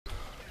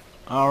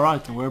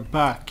Alright, and we're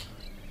back.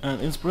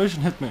 And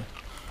inspiration hit me.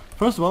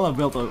 First of all, I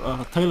built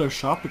a tailor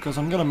shop because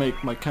I'm gonna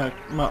make my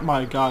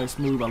guys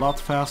move a lot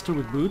faster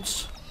with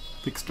boots.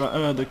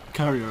 The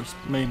carriers,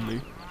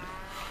 mainly.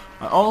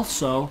 I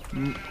also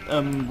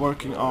am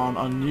working on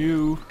a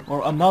new,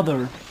 or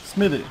another,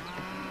 smithy.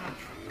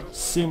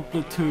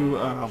 Simply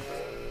to,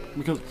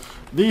 because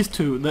these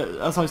two,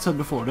 as I said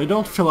before, they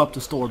don't fill up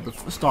the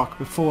stock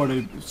before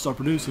they start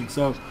producing.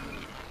 So,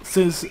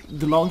 since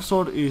the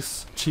longsword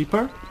is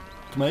cheaper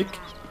to make,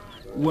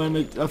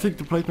 I think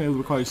the plate mail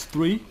requires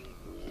three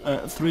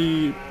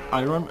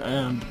iron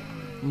and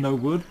no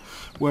wood,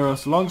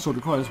 whereas the longsword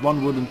requires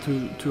 1 wood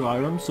and two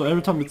iron. So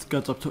every time it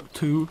gets up to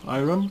 2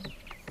 iron,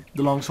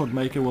 the longsword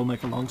maker will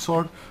make a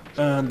longsword,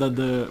 and then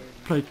the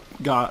plate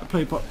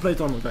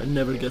armor guy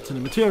never gets any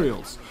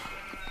materials,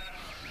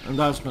 and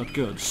that's not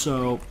good.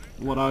 So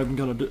what I'm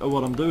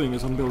doing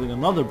is I'm building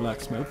another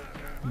blacksmith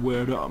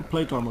where the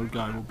plate armor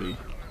guy will be,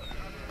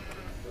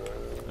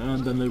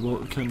 and then they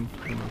can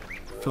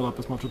fill up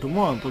as much as they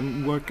want.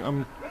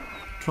 I'm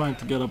trying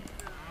to get a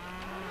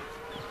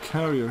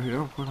carrier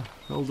here. Where the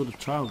hell did the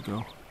child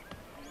go?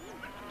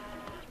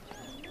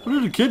 Where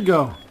did the kid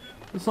go?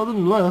 It's not in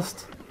the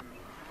list.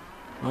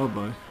 Oh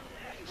boy.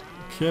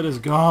 The kid is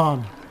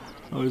gone.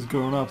 Oh, he's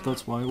grown up,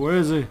 that's why. Where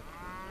is he?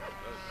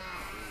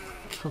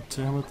 God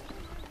damn it.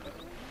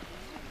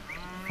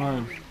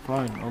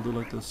 Fine, I'll do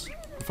like this.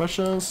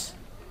 Professions.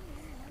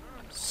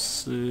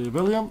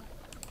 Civilian.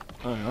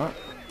 There you are.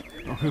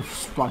 Oh, he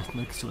was right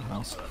next to the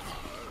house.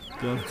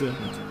 God damn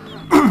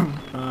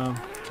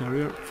it.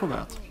 Carrier for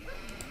that.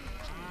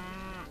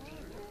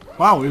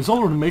 Wow, he's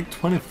already made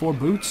 24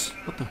 boots.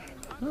 What the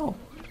hell?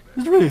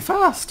 He's really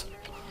fast.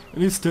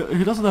 And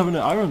he doesn't have any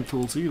iron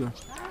tools either.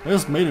 I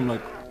just made him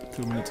like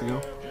 2 minutes ago.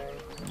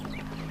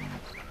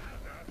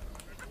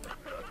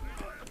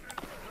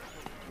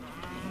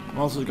 I'm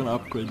also gonna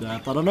upgrade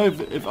that. I don't know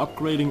if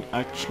upgrading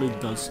actually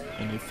does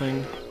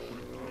anything.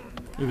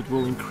 If it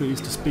will increase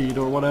the speed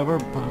or whatever,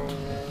 but...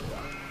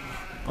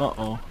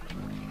 Uh-oh.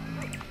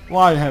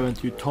 Why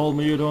haven't you told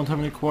me you don't have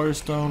any quarry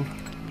stone?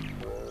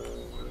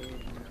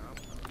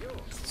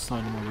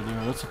 Sign him over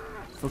there.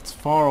 That's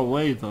far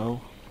away though.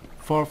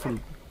 Far for the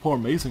poor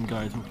mason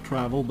guy to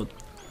travel, but...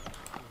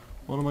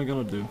 What am I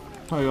gonna do?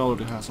 Oh, he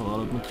already has a lot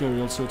of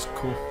material, so it's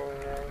cool.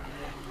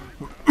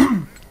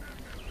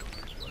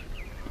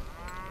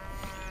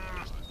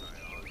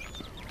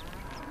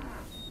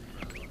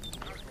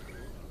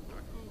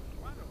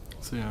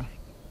 So yeah.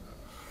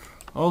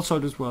 Also,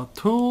 just well,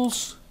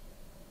 tools.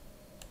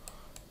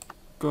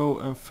 Go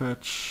and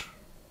fetch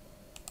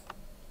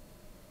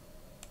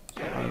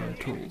iron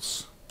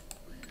tools.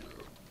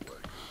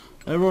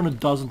 Everyone who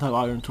doesn't have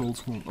iron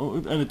tools,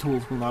 or any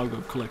tools, will now go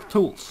collect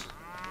tools.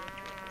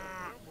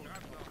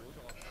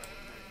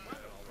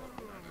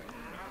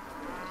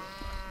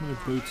 How many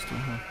boots do I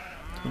have?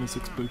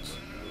 26 boots.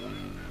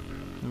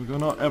 There we go.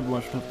 Now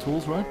everyone should have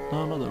tools, right?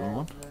 No, not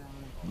everyone.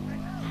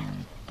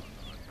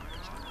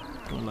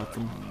 Gonna let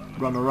them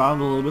run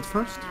around a little bit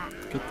first.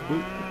 Get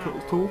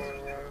the tools.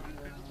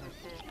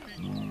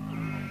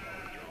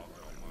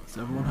 Does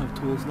everyone have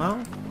tools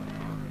now?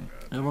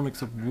 Everyone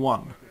except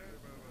one.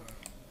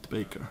 The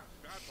baker.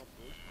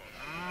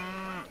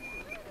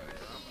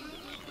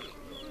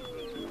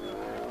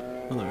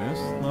 Oh, there he is.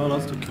 No,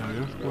 that's the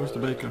carrier. Where's the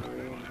baker?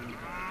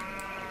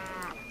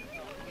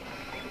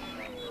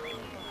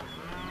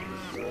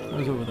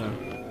 He's over there.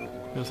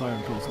 He has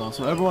iron tools now.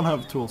 So everyone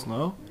have tools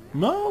now?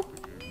 No?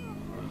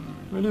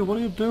 Really? What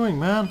are you doing,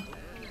 man?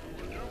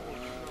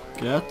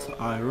 Get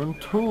iron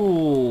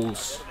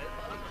tools.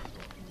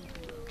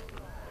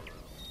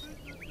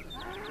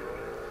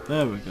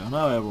 There we go.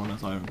 Now everyone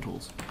has iron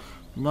tools.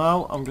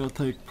 Now I'm gonna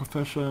take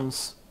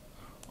professions,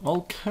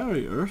 all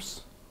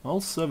carriers,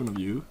 all 7 of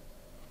you.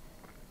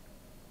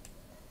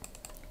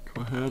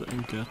 Go ahead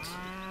and get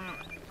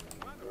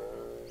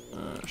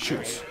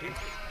shoes.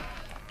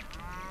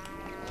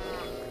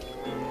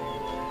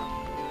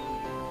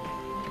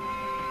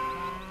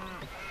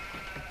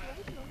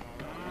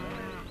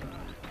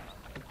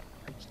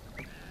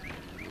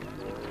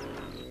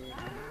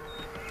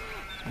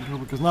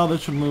 Because now they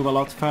should move a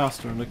lot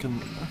faster and they can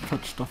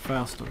fetch stuff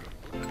faster.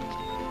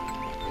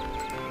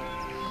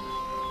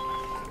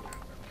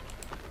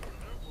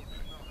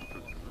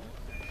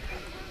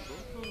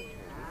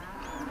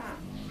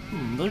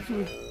 They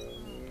could...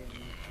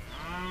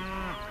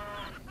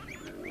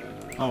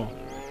 Oh.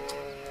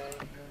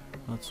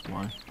 That's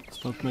why.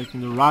 It's not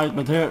making the right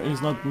material.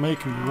 He's not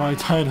making the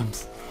right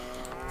items.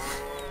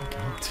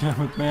 God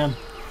damn it, man.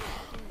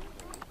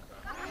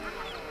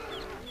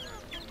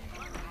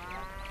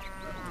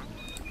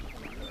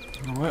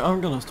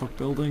 I'm gonna start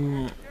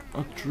building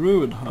a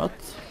druid hut.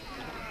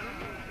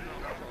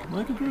 Can I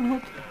make a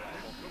druid hut?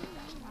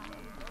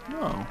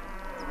 No.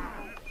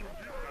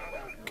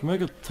 Can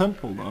make a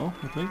temple though,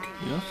 I think.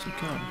 Yes, you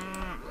can.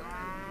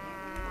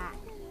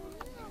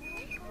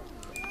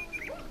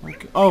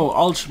 Okay. Oh,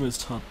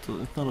 alchemist hut.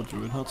 It's not a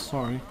druid hut,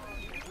 sorry.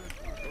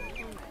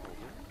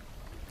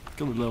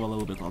 Gonna live a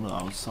little bit on the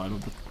outside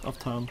of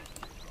town.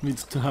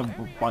 needs to have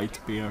a white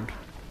beard.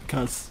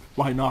 Because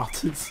why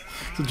not? It's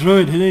a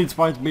druid, he needs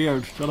white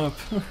beard. Shut up.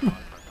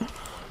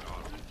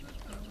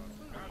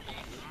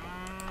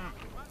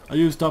 I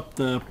used up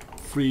the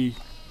free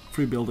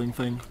building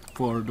thing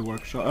for the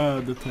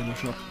workshop, the tailor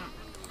shop.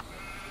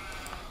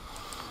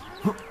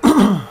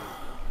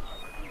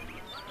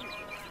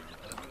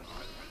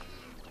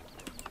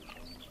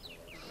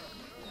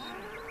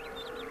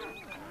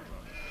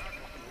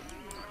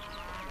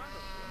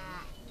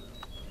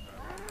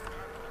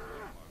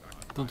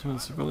 Don't have any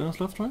civilians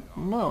left, right?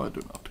 No, I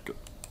do not. Good.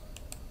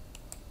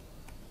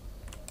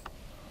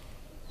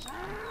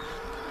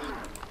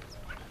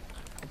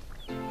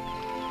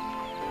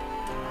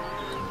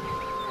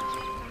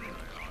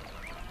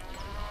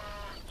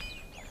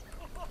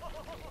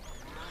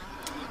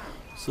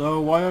 So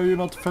why are you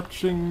not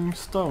fetching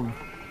stone?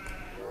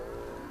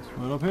 It's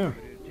right up here.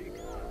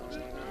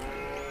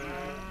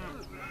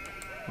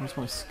 Where's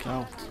my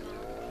scout?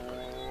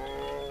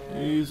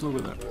 He's over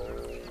there.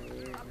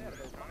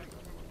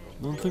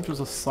 Don't think there's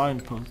a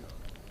signpost.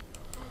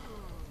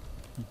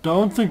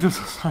 Don't think there's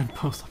a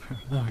signpost up here.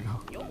 There we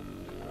go.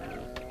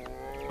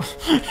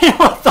 He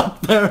was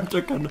up there and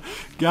took a...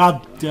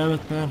 God damn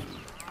it, man.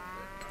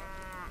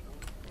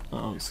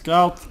 Uh oh,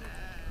 scout.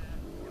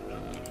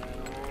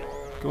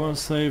 Go and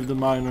save the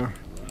miner.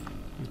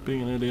 He's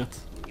being an idiot.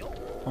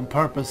 On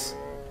purpose.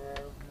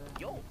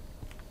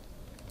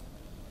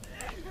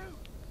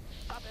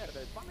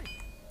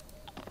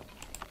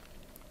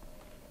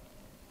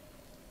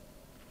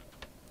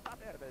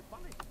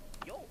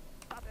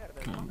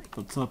 Okay,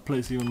 that's a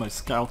place even my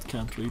scout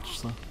can't reach,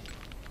 so...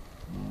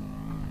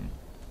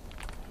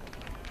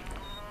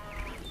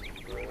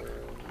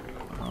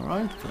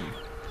 Alright then.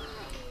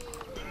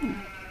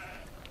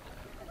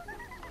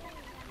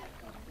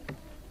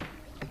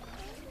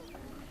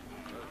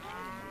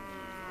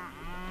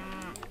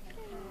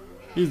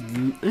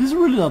 He's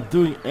really not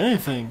doing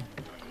anything.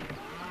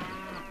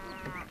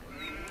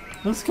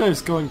 This guy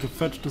is going to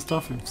fetch the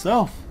stuff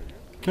himself.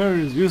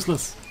 Carrier is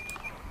useless.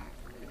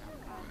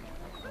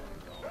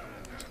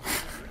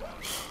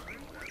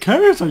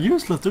 Carriers are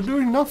useless, they're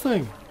doing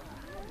nothing.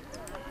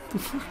 The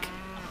fuck?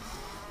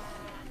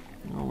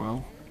 Oh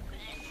well.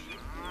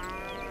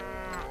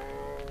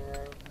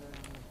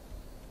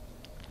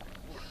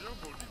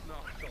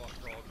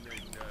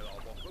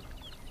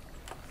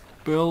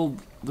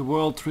 Build the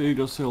World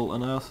Trader's Hill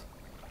and ask...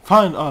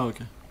 Find... Oh,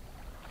 okay.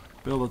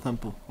 Build a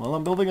temple. Well,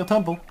 I'm building a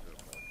temple.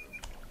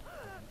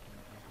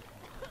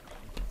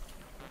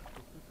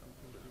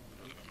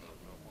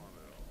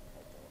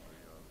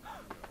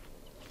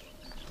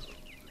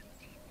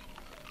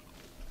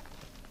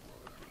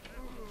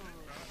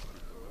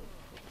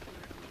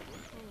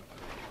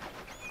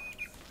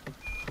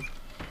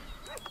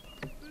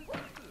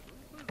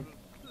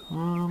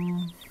 Oh,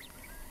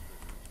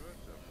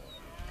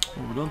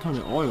 we don't have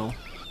any oil.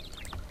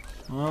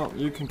 Well,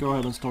 you can go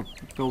ahead and start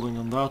building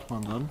on that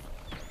one then.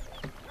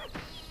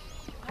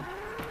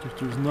 If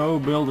there's no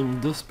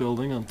building this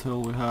building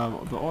until we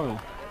have the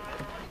oil.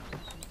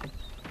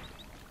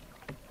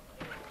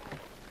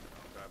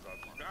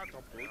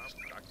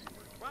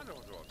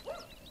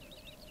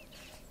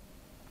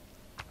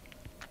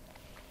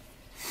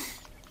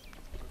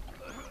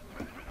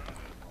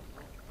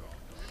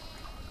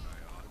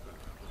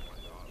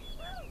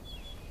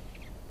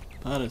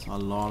 That is a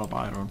lot of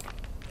iron.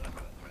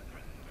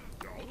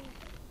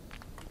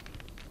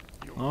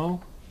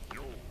 Oh,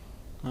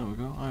 there we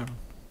go, iron.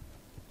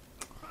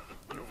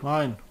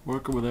 Fine,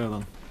 work over there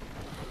then.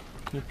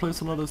 Can you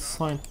place another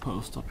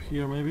signpost up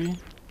here maybe?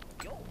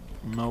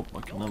 Nope,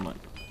 okay, never mind.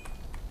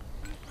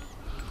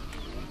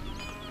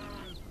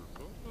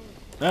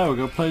 There we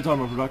go, plate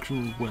armor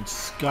production went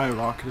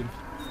skyrocketing.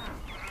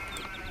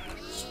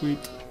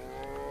 Sweet.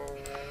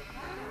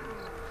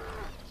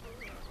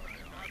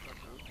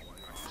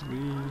 3.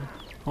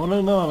 I want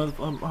to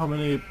know how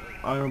many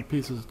iron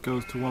pieces it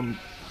goes to one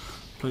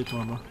plate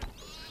armor.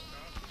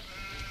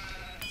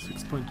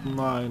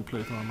 6.9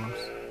 plate armors.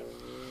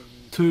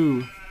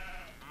 2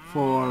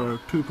 for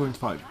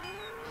 2.5.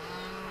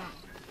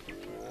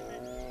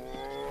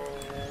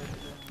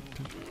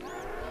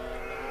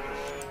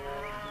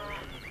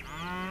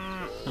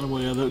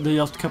 Anyway, yeah, they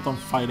just kept on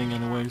fighting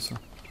anyway, so...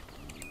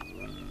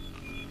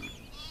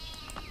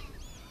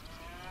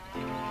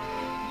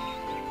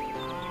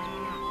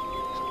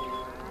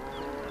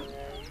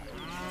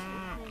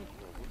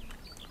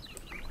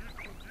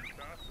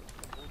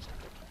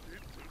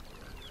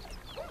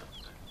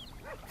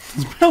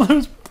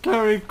 Speller's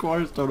carrying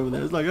Cornerstone over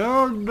there. It's like,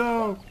 oh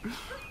no!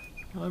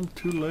 I'm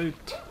too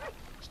late.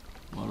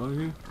 What are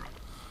you?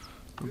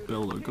 A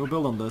builder. Go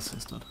build on this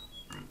instead.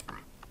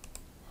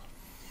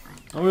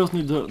 And we also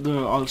need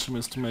the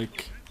alchemist to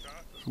make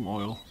some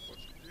oil.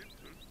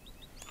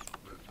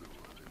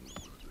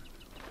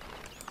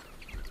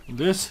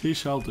 This he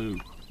shall do.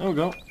 There we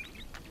go.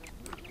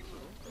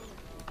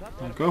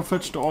 Now go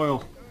fetch the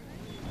oil.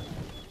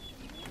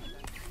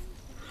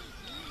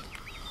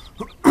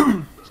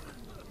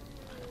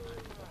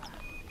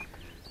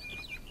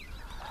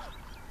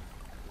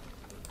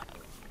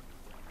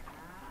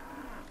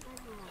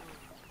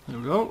 There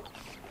we go.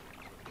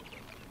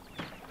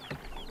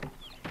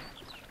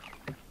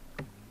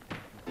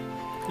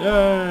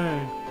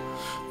 Yay!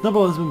 The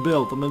temple has been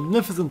built. A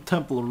magnificent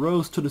temple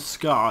rose to the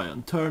sky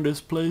and turned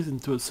this place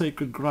into a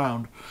sacred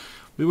ground.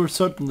 We were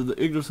certain that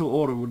the Yggdrasil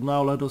order would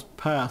now let us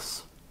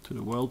pass to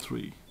the World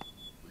Tree.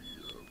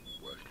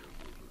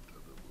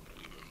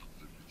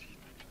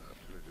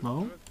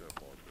 No?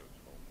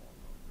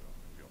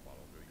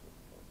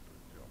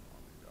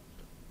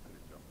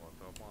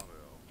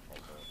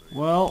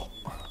 Well,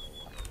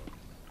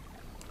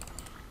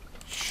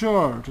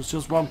 sure, there's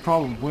just one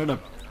problem. Where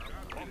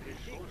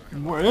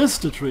is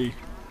the tree?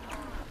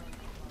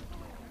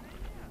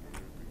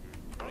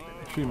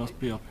 The tree must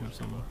be up here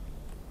somewhere.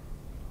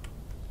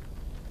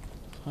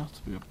 It has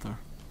to be up there.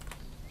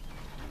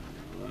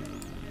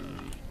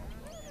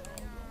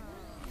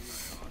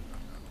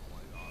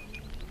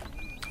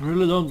 I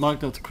really don't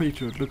like that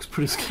creature, it looks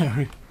pretty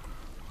scary.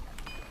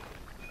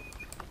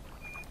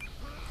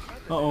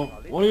 Uh-oh,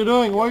 what are you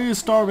doing? Why are you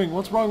starving?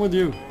 What's wrong with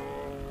you?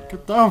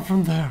 Get down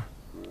from there.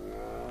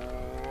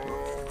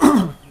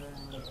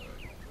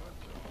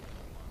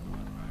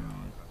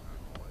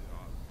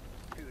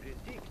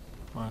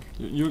 Right,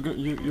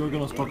 you're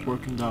gonna stop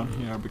working down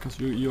here because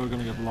you're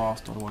gonna get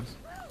lost otherwise.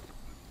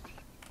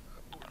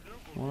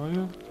 What are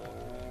you?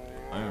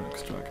 Iron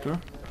extractor.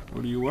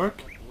 Where do you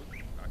work?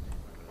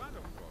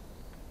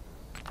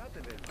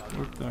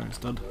 Work there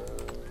instead.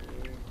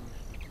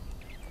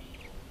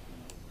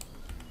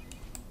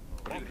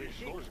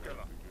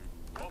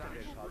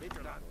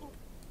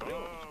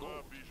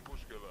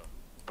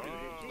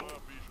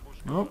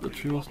 Nope, the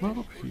tree was not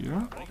up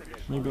here.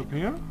 Maybe up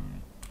here?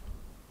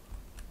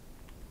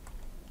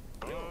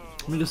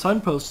 I mean, the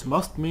signposts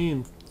must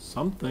mean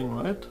something,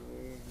 right?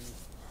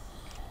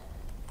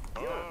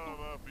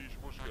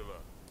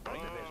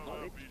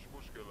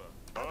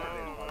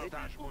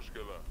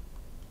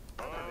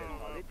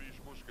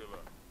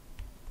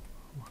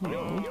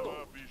 Hello.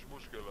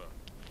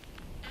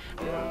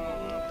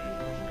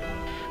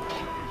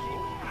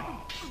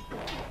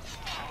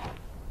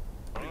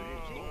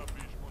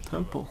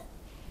 Temple.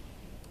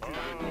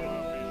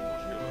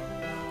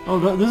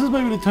 Oh, this is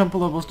maybe the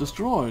temple that was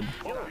destroyed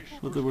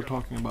that they were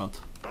talking about.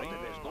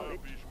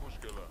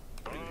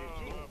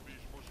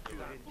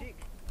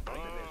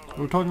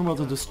 We're talking about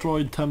the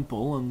destroyed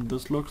temple, and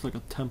this looks like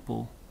a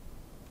temple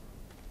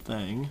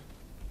thing.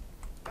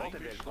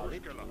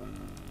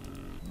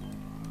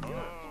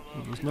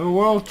 There's no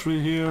world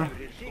tree here.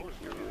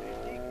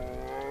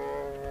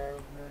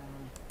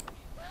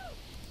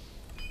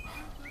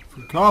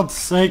 For God's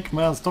sake,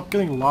 man, stop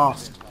getting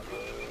lost.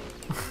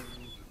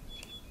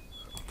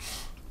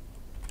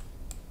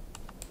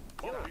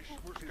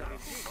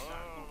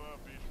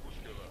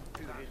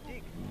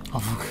 Oh,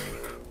 fuck.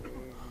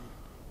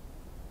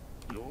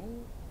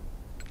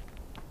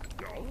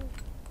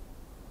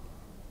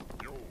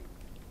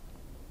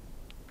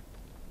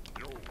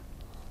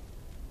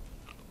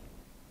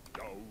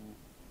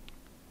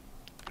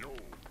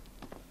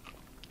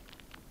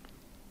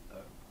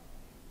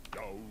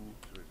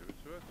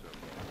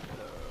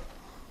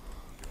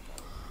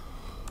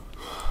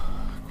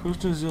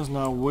 Question is just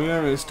now,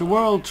 where is the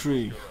world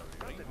tree?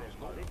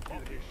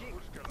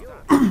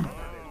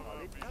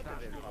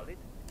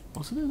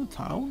 Was it in the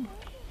town?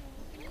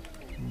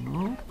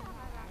 No.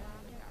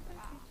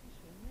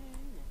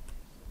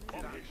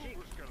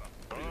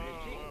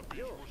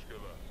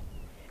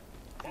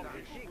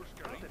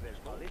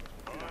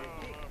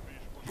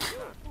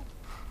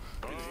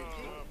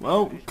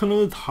 Well, couldn't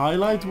it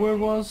highlight where it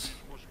was?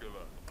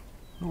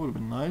 That would have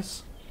been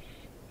nice.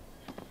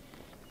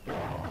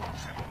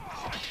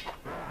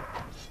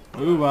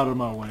 Move out of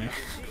my way.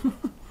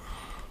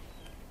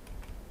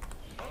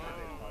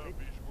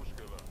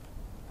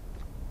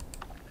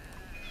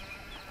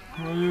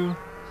 Who are you?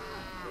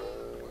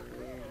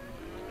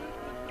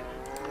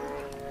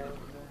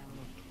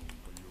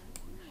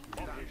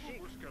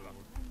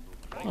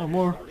 Oh,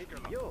 more.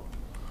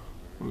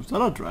 Oh, is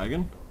that a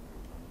dragon?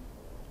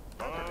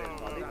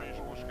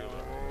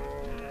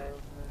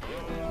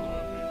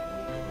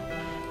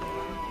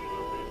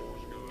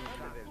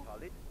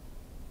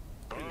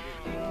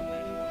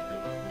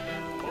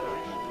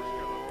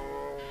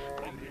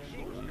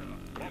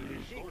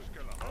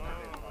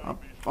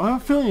 I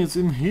have a feeling it's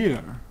in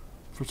here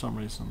for some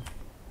reason.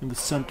 In the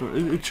center.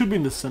 It should be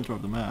in the center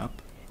of the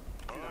map.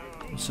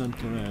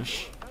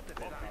 Center-ish.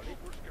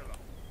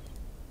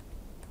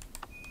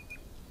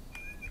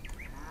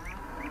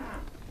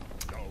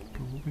 Go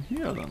over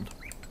here then.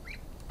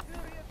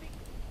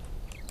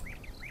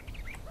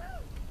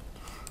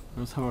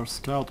 Let's have our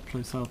scout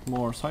place out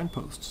more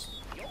signposts.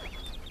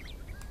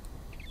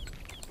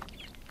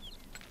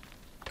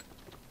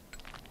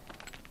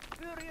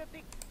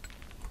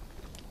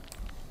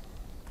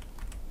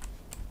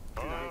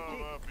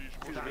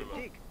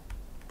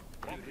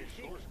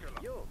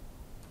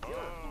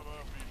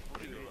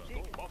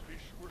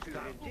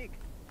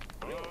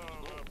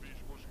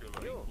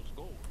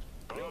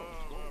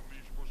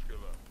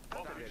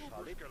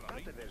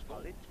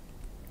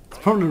 It's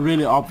probably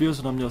really obvious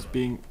and I'm just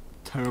being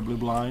terribly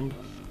blind.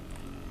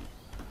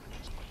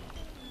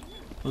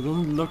 It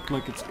doesn't look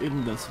like it's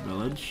in this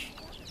village.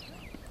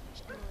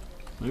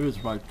 Maybe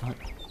it's right.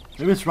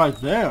 Maybe it's right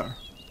there.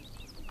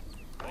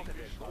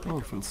 Oh,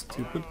 I feel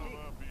stupid.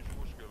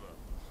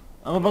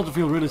 I'm about to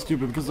feel really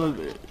stupid because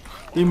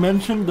they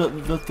mentioned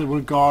that there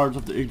were guards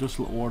of the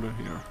Yggdrasil Order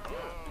here.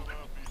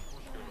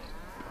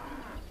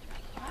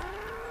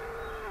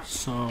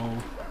 So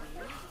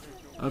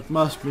that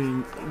must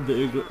mean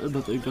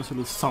that the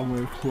Yggdrasil is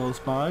somewhere close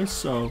by.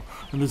 So,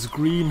 and it's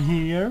green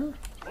here.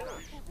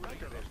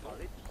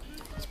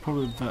 It's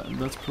probably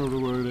that's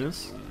probably where it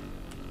is.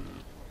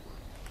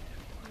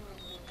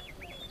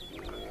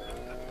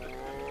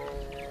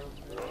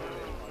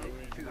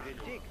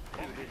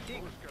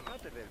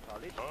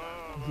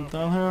 Is it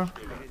down here?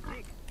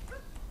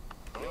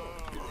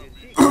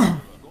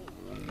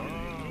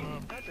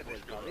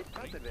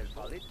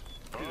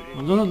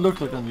 It doesn't look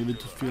like I needed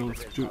to feel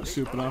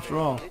stupid after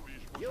all.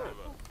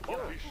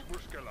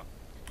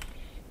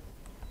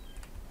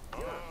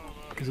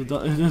 Because it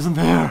isn't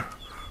there.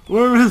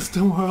 Where is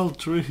the world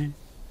tree?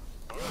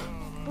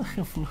 I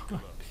have no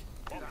idea.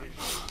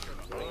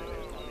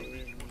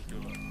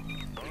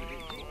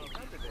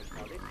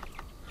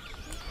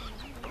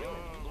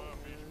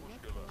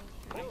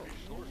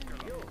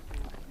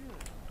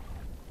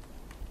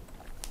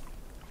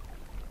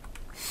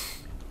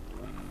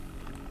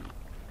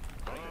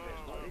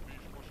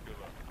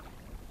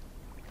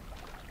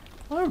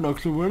 I have no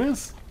clue where it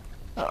is.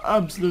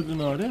 Absolutely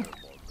no idea.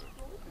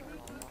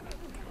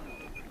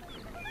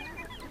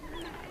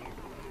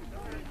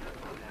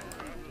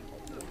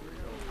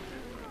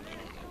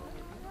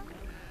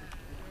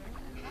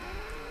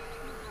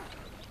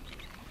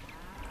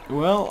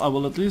 Well, I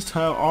will at least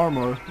have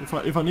armor.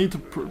 If I need to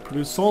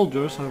produce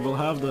soldiers, I will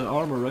have the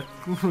armor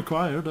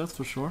required. That's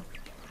for sure.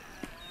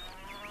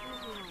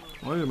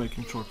 Why are you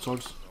making short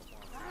swords?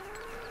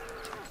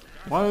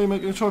 Why are you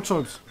making short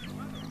swords?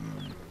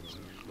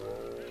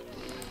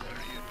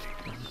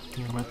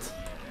 Damn it.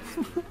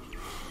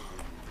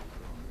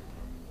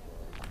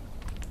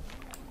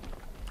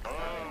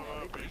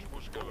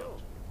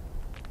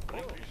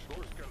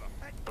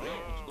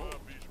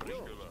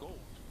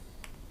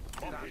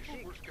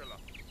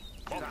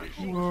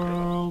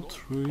 World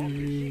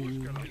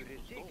tree.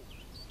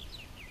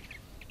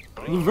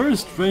 It's a very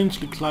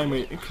strangely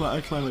climate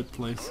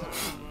place, I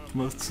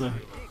must say.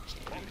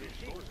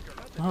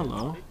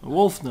 Hello, a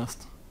wolf's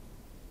nest.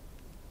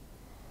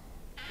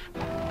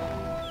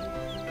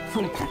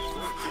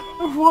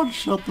 I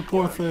one-shot the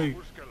poor thing.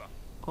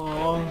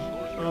 Oh,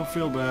 I don't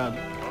feel bad.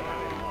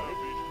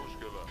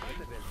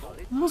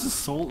 There was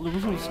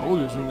some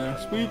soldiers in there.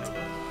 Sweet.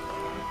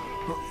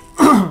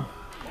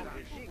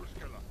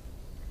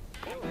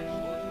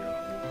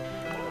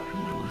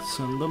 Let's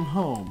send them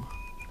home.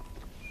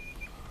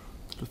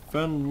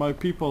 Defend my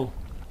people.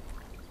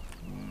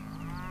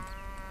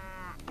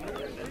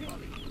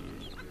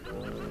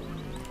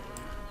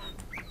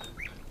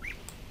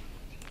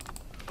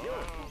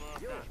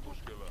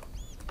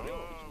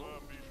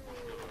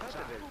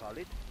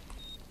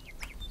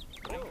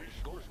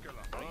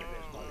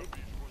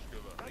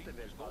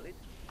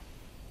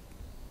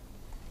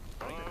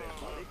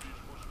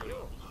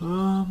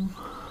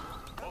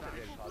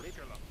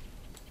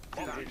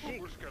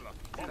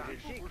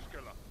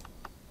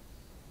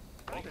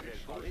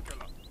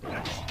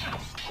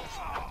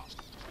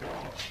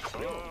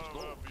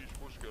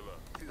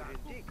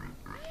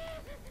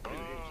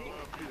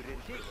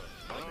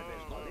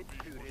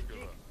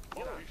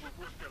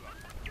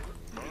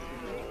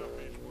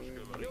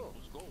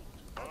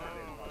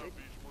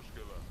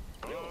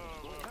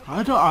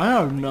 I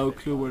have no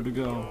clue where to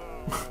go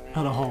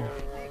at all.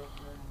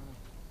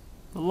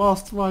 The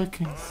Lost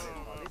Vikings.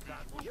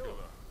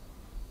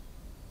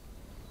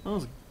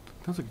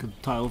 That's a good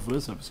title for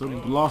this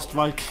episode. The Lost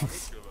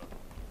Vikings.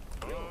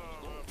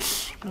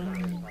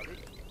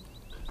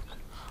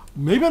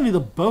 Maybe I need a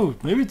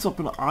boat. Maybe it's up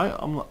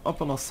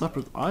on a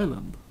separate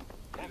island.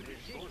 I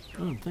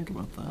didn't think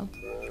about that.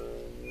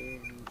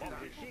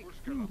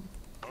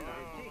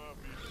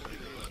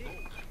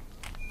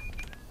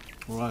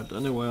 Right,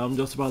 anyway, I'm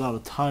just about out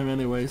of time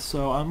anyway,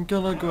 so I'm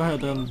gonna go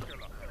ahead and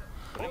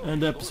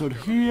end the episode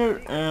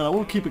here, and I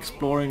will keep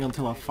exploring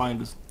until I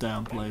find this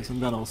damn place,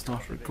 and then I'll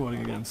start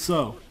recording again.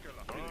 So,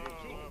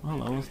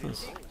 hello, what's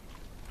this?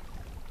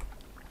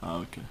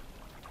 Okay.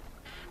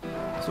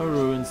 So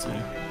ruins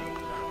here.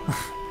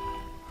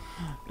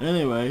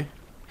 Anyway,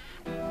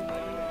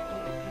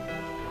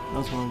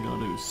 that's what I'm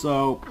gonna do.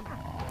 So,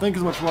 thank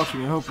you so much for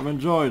watching, I hope you've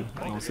enjoyed,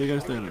 and I'll see you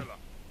guys later.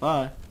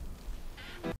 Bye!